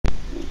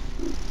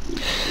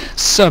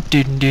Sup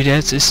dude and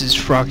dudettes, this is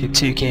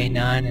Froggy2K9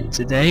 and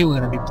today we're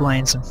going to be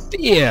playing some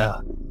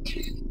F.E.A.R.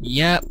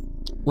 Yep,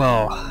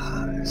 well,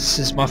 this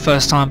is my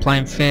first time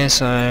playing F.E.A.R,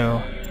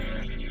 so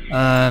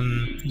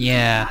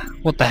yeah,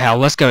 what the hell,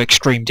 let's go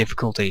extreme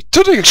difficulty.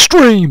 To the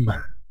extreme!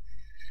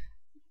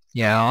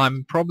 Yeah,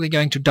 I'm probably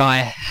going to die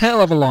a hell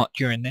of a lot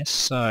during this,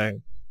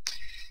 so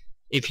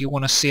if you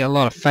want to see a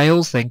lot of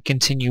fails, then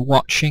continue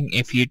watching.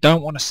 If you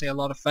don't want to see a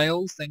lot of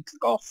fails, then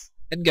click off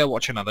and go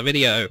watch another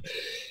video.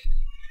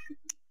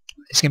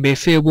 It's going to be a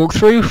F.E.A.R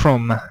walkthrough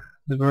from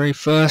the very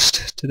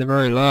first to the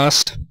very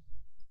last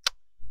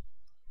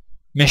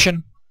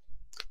mission,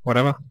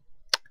 whatever.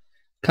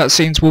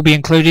 Cutscenes will be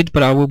included,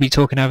 but I will be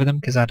talking over them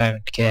because I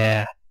don't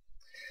care.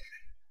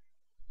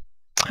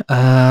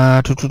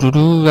 That's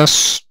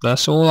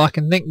all I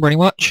can think, pretty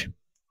much.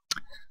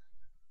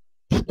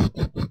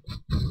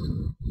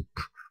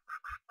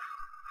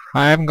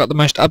 I haven't got the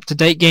most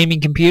up-to-date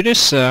gaming computer,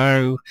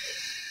 so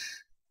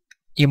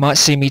you might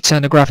see me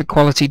turn the graphic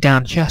quality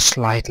down just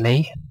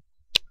slightly.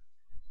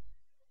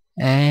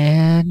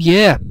 And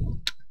yeah,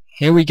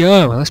 here we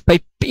go. Let's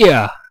play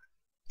F.E.A.R.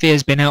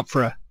 F.E.A.R's been out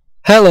for a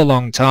hell of a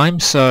long time,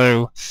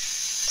 so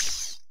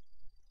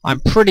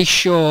I'm pretty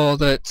sure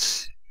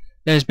that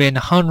there's been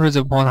hundreds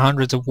upon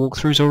hundreds of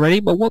walkthroughs already,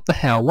 but what the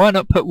hell, why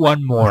not put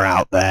one more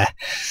out there?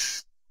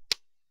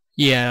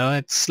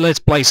 Yeah, let's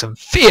play some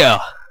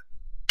F.E.A.R.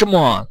 Come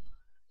on,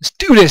 let's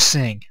do this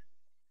thing.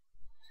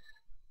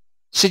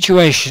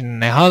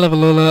 Situation, a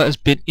high-level alert has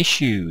been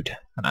issued,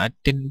 and I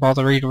didn't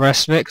bother read the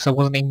rest of it because I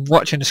wasn't even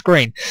watching the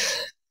screen.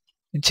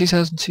 In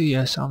 2002,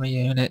 US Army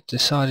unit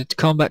decided to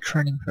combat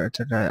training for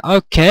today.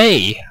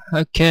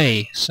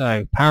 Okay,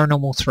 so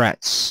paranormal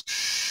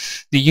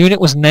threats. The unit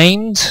was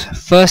named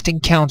First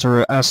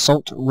Encounter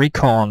Assault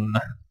Recon.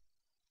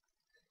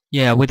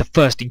 Yeah, with the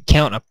first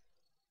encounter.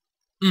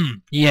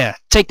 Yeah,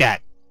 take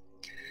that.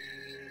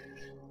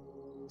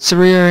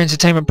 F.E.A.R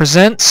Entertainment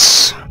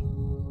presents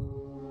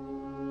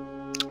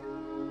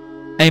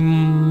a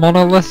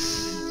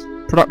monolith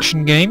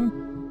production game.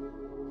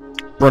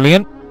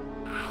 Brilliant.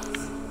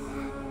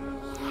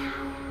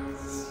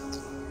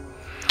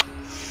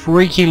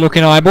 Freaky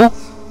looking eyeball.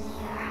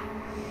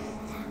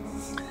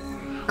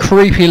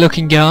 Creepy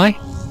looking guy.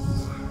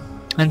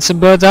 And some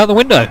birds out the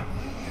window.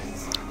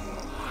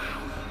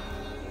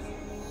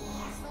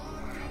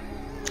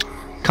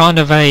 Kind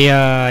of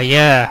a,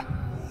 yeah.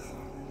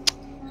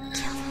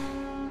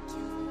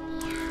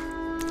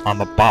 I'm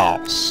a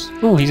boss.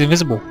 Ooh, he's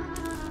invisible.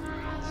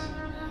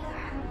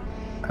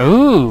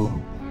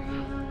 Ooh!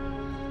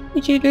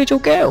 It's a little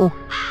girl.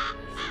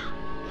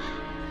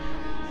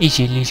 It's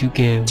a little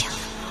girl.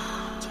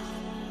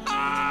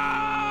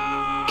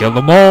 Kill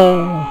them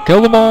all!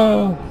 Kill them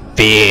all!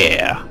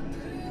 F.E.A.R.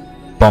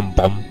 Bum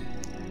bum.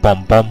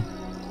 Bum bum.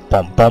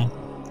 Bum bum.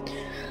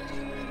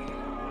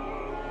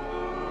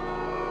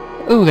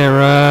 Ooh,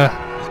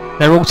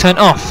 they're all turned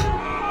off.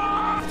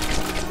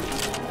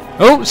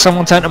 Oh,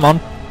 someone turned them on.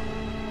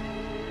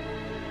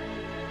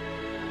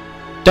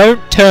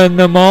 Don't turn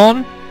them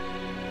on.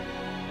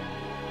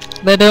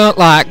 They don't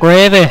like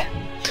gravy.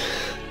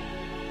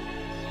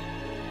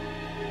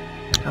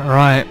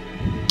 Alright.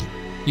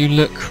 You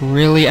look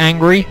really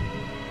angry.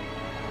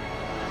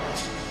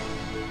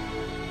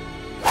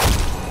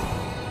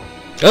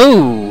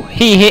 Oh,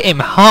 he hit him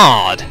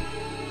hard.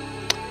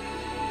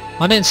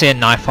 I didn't see a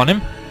knife on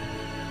him.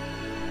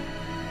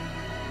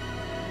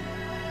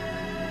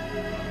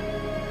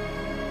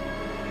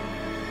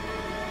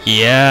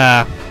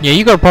 Yeah,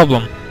 you got a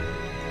problem.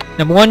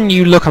 Number one,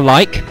 you look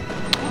alike.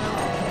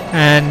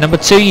 And number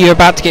two, you're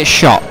about to get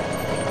shot.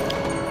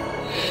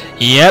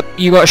 Yep,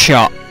 you got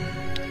shot.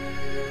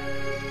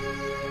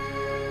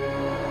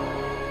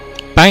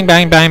 Bang,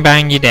 bang, bang,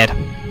 bang, you're dead.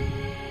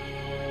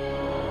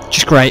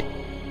 Just great.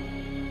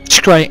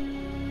 Just great.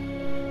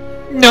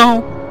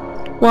 No!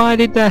 Why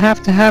did that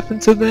have to happen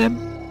to them?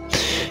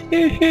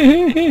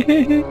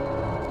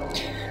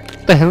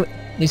 What the hell?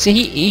 Is he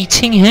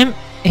eating him?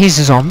 He's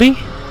a zombie?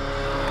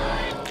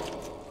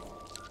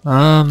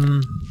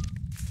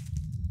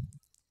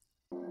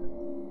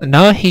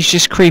 No, he's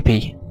just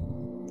creepy.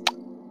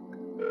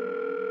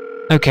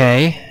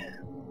 Okay.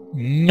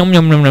 Nom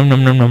nom nom nom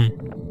nom nom nom.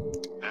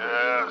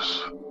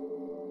 Yes.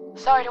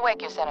 Sorry to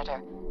wake you,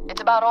 Senator.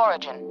 It's about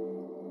Origin.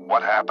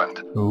 What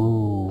happened?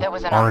 Ooh, There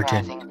was an Origin.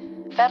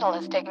 uprising. F.E.A.R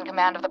has taken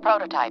command of the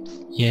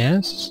prototypes.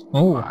 Yes?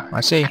 Oh, I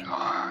see.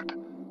 God.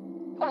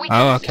 We Oh,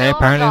 can okay, still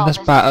apparently resolve that's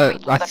this bad.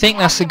 discreetly, I but think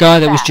we that's the have to guy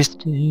move that was fast.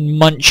 just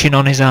munching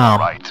on his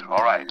arm.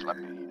 Alright, let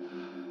me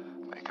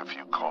make a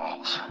few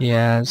calls.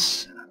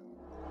 Yes.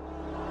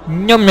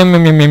 Yum yum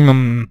yum yum yum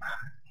yum.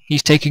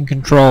 He's taking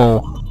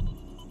control.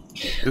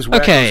 This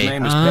Okay, wacko's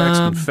name is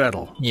Paxton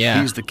Fettel.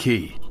 yeah. He's the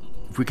key.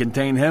 If we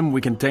contain him,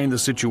 we contain the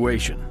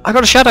situation. I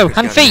got a shadow He's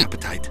and got an feet.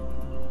 appetite.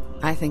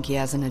 I think he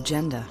has an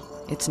agenda.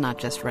 It's not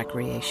just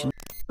recreation.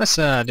 Let's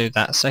do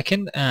that a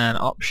second. And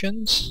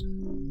options.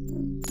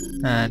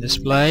 And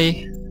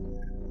display.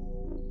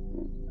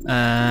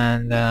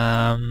 And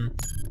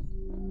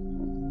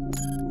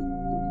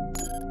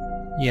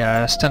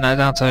Yeah, let's turn that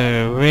down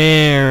to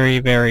very,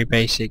 very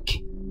basic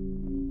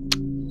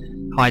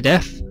high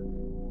def.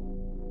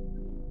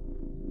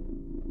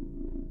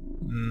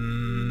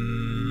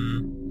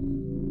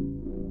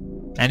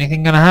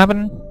 Anything gonna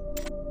happen?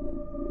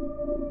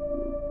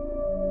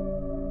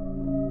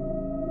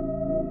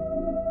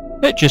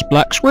 It just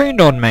black screened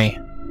on me.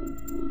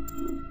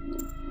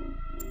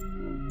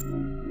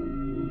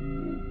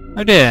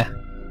 Oh dear.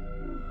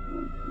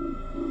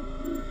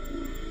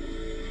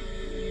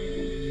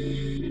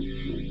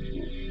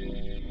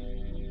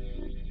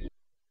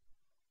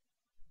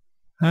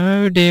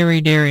 Oh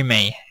dearie dearie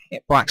me.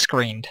 It black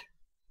screened.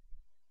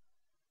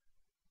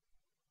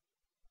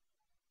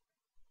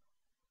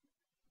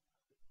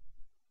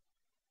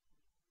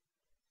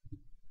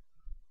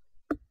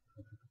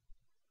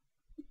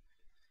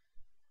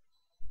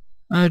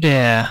 Oh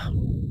dear.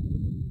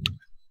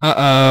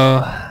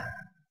 Uh-oh. I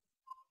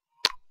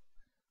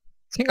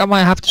think I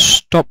might have to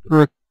stop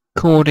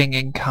recording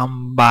and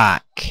come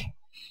back.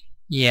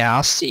 Yeah,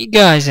 I'll see you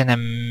guys in a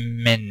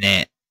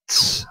minute.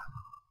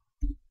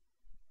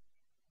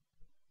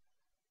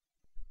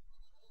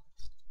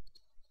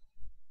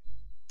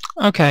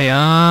 Okay,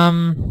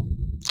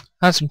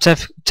 had some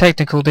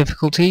technical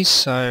difficulties,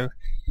 so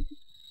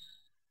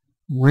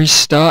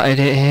restarted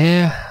it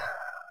here.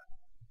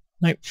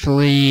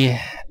 Hopefully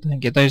don't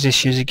get those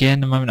issues again.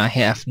 The moment I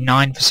hit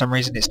F9 for some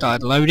reason it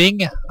started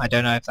loading. I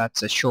don't know if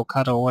that's a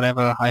shortcut or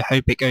whatever. I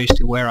hope it goes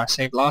to where I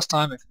saved last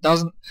time. If it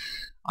doesn't,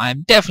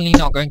 I'm definitely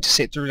not going to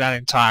sit through that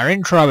entire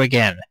intro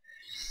again.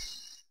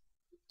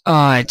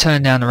 I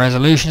turned down the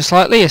resolution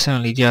slightly. It's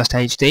only just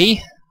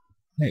HD.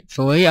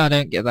 Hopefully I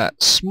don't get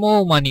that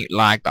small minute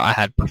lag that I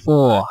had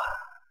before.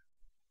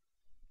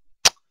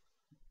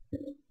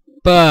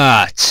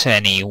 But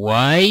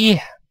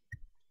anyway,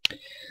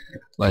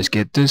 let's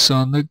get this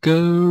on the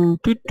go.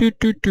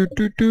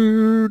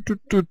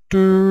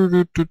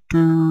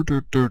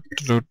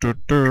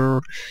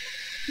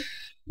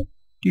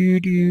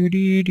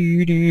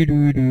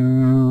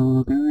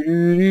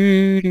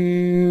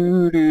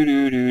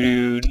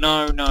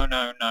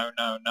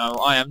 No.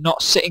 I am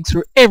not sitting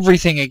through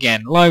everything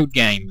again. Load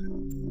game.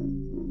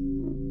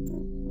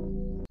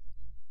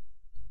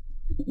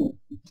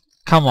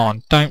 Come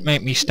on, don't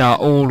make me start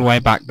all the way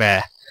back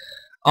there.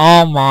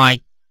 Oh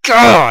my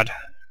god!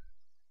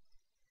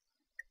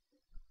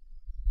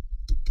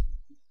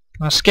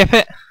 Can I skip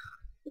it?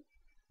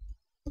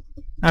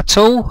 At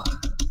all?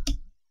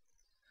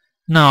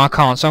 No, I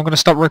can't, so I'm going to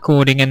stop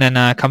recording and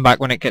then come back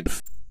when it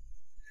gets...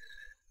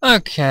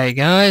 Okay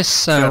guys,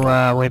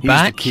 so we're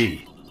back the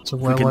key. to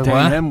If where we we contain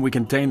were. him, we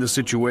contain the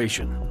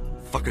situation.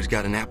 Fucker's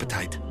got an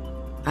appetite.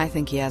 I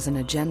think he has an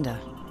agenda.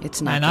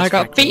 It's not And just I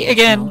got feet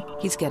again.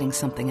 recreational. He's getting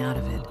something out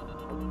of it.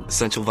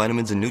 Essential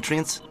vitamins and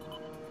nutrients?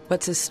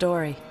 What's his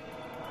story?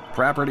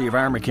 Property of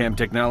Armicam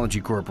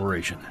Technology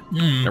Corporation.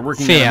 They're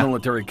working on F.E.A.R. a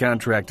military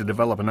contract to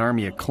develop an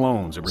army of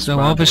clones that So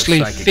respond obviously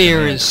to a psychic F.E.A.R.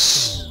 command.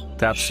 is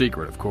Top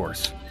secret, of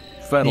course.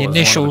 the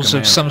initials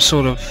of some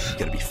sort of You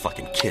gotta be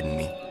fucking kidding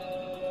me.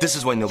 This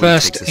is why nobody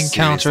first takes us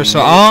encounter. seriously. So,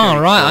 Military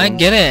oh right, I clones.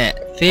 get it.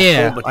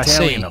 F.E.A.R. whole I see.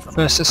 battalion of them.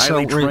 First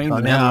Highly assault trained recon.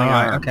 and Yeah, heavily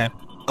right, armed. okay.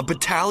 A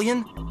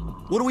battalion?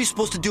 What are we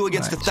supposed to do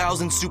against Right.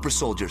 1,000 super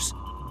soldiers?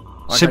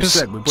 Like Super, I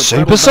said, we put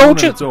super pedal down and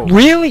soldier? it's over.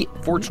 Really?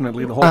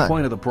 Fortunately, the whole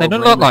point of the They program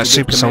don't look is like to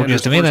super give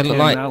soldiers to me. They look commanders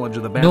like firsthand knowledge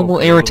of the normal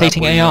battlefield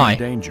irritating without putting them AI. in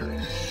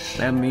danger.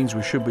 That means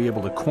we should be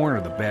able to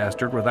corner the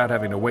bastard without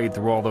having to wade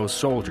through all those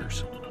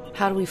soldiers.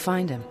 How do we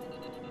find him?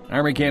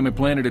 Armicam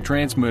implanted a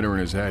transmitter in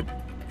his head.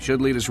 Should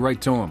lead us right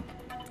to him.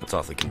 That's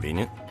awfully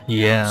convenient.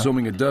 Yeah.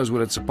 Assuming it does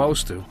what it's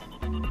supposed to.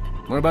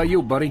 What about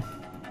you, buddy?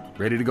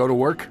 Ready to go to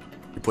work?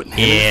 You're putting him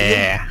in the field?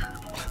 Yeah.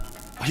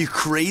 Are you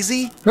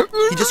crazy?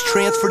 He just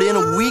transferred in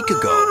a week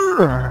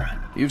ago.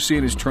 You've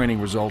seen his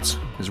training results.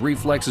 His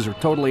reflexes are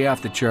totally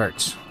off the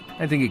charts.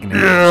 I think he can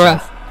handle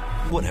himself.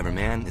 Whatever,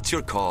 man. It's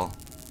your call.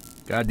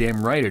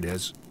 Goddamn right it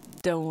is.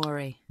 Don't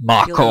worry.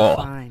 My You'll call.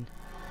 be fine.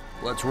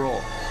 Let's roll.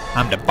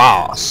 I'm the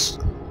boss.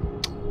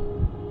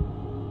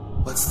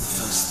 What's the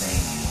first thing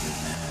you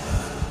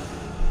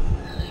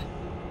remember?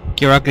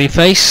 Your ugly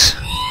face.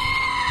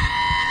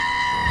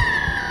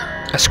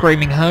 A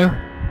screaming hoe.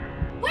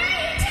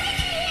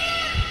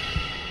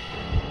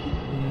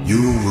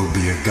 You will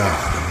be a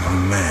god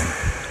among men.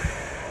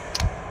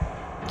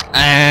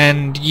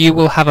 And you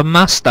will have a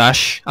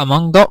mustache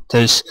among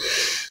doctors.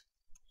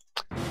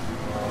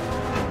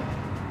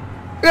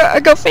 I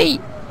got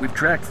feet. We've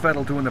tracked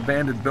Fettel to an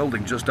abandoned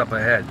building just up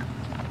ahead.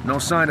 No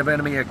sign of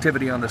enemy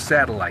activity on the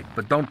satellite,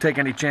 but don't take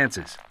any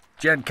chances.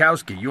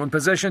 Jankowski, you in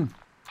position?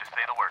 Just say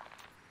the word.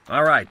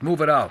 All right,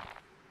 move it out.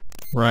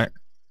 Right.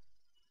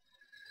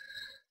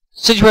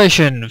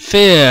 Situation,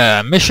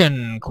 F.E.A.R.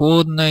 Mission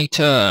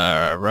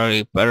Coordinator,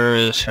 Rory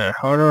Butters, Derp,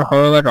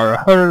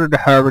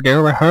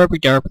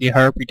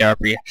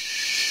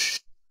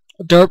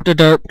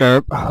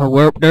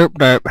 warp derp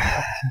derp,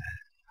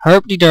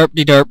 herpty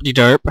derpty derpty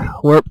derp,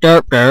 warp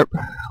derp derp,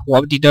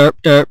 wobby derp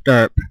derp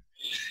derp.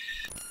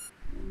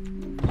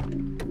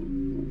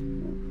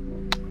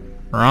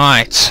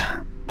 Right.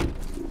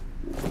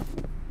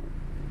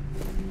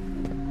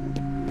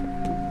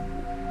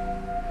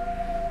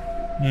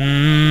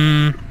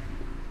 Oh,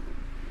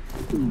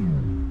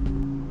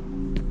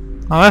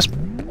 that's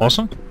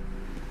awesome.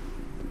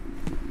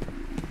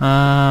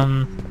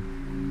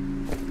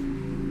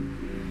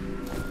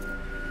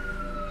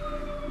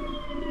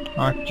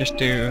 I could just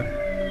do...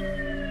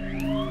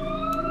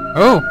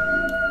 Oh!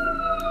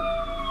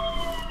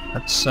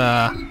 That's,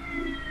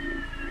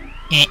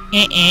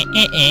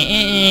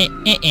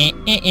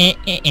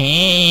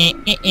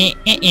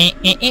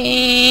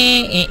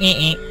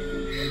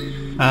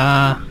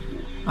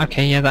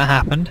 okay, yeah, that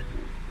happened.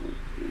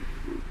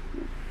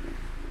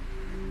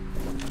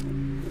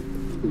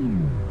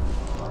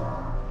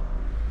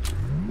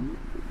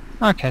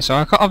 Okay, so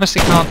I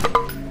obviously can't...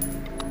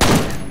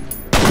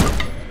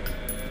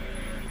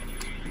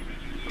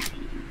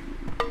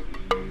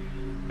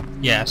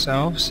 Yeah, so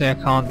obviously I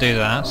can't do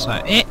that, so...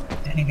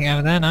 anything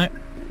over there? No.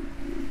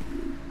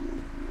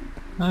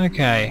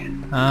 Okay,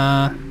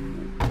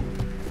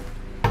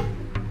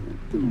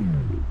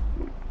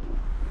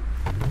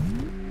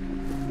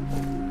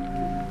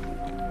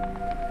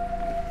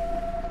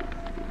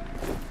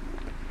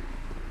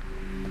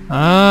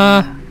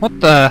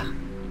 what the...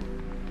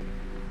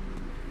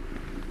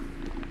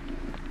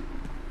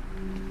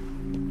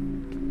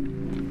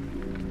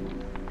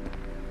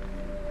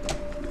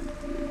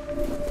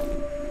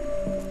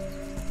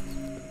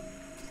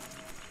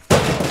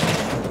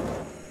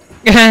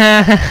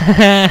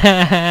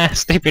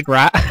 Stupid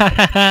rat.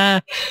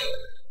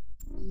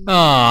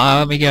 Oh,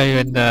 let me go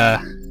and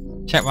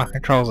check my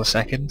controls a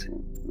second.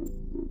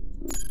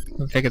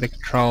 Configure the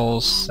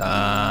controls.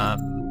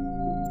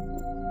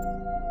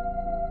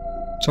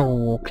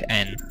 Talk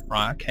N.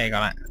 Right, okay,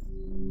 got it.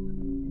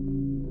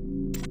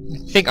 I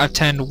think I've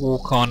turned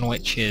walk on,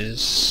 which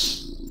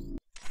is...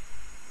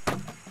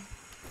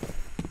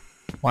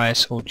 Why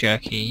it's all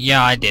jerky.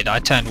 Yeah, I did. I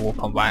turned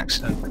walk on by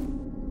accident.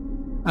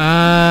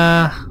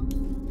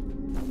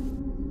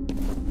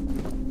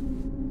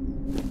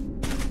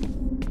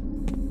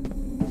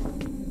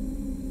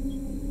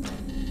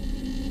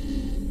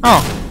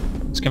 Oh,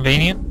 it's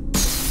convenient.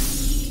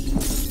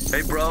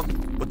 Hey, bro.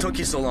 What took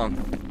you so long?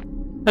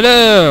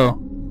 Hello!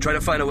 Try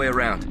to find a way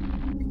around.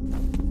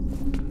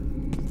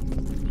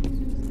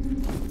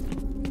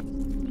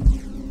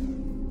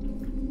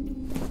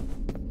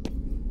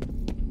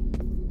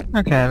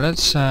 Okay,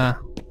 let's, okay.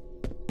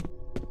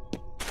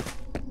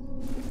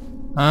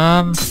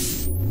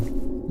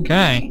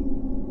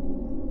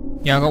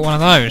 Yeah, I got one of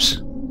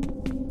those.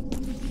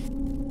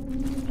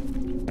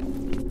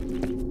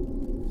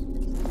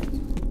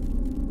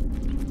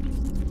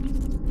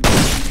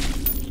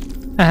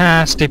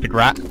 Haha, stupid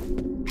rat.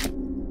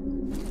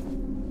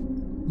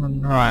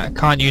 Right, I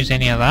can't use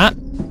any of that.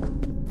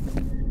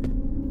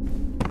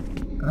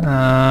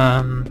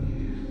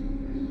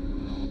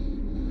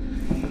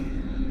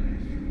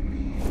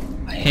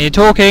 I hear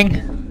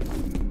talking.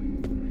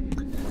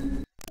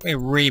 We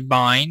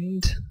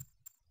rebind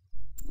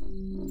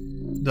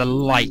the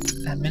light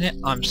a minute.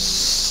 I'm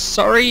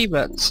sorry,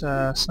 but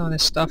some of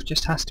this stuff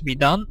just has to be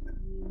done.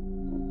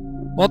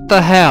 What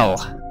the hell?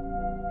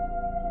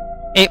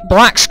 It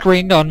black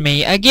screened on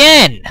me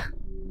again!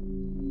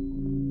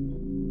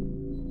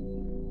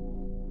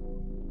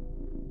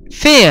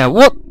 F.E.A.R,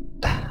 what?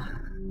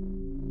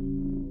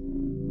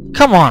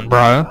 Come on,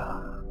 bro.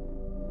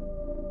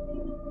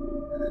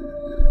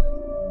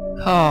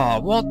 Oh,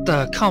 what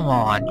the? Come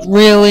on,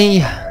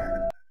 really?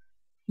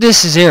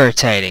 This is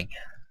irritating.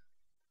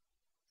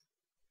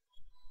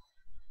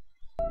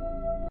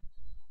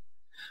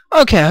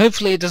 Okay,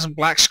 hopefully it doesn't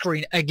black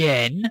screen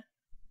again.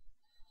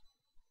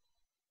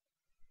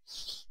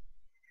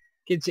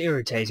 It's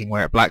irritating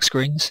where it black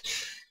screens.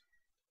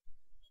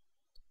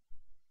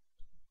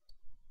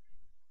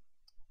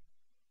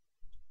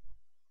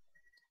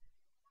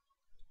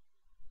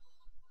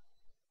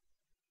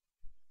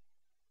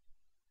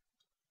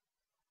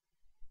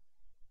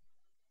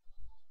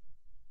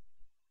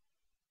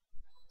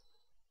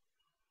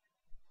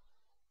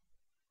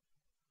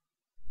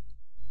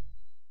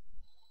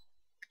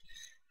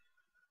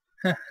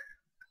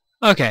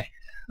 Okay.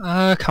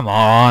 Come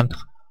on.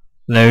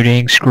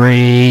 Loading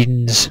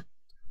screens.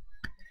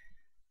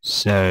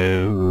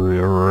 So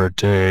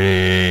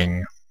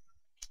irritating.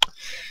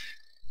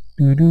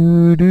 Oh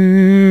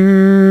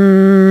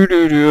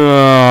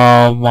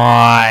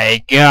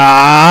my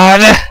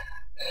god.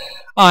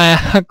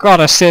 I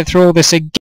gotta sit through all this again.